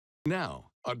Now,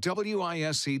 a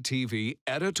WISC-TV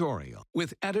editorial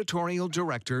with editorial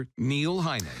director Neil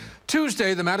Heinen.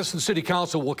 Tuesday, the Madison City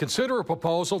Council will consider a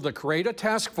proposal to create a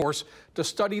task force to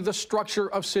study the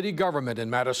structure of city government in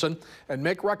Madison and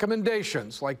make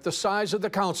recommendations like the size of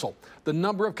the council, the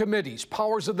number of committees,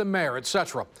 powers of the mayor,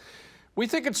 etc. We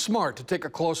think it's smart to take a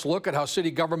close look at how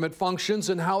city government functions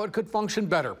and how it could function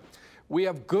better. We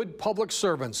have good public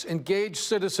servants, engaged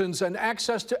citizens, and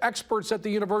access to experts at the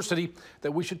university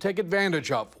that we should take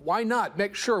advantage of. Why not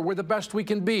make sure we're the best we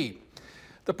can be?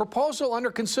 The proposal under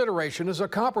consideration is a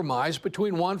compromise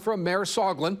between one from Mayor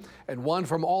Soglin and one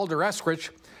from Alder Eskridge,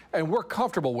 and we're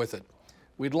comfortable with it.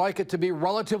 We'd like it to be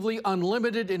relatively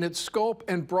unlimited in its scope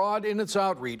and broad in its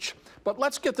outreach. But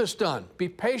let's get this done. Be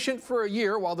patient for a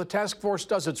year while the task force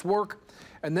does its work,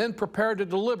 and then prepare to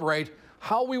deliberate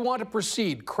how we want to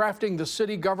proceed crafting the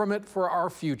city government for our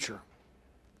future.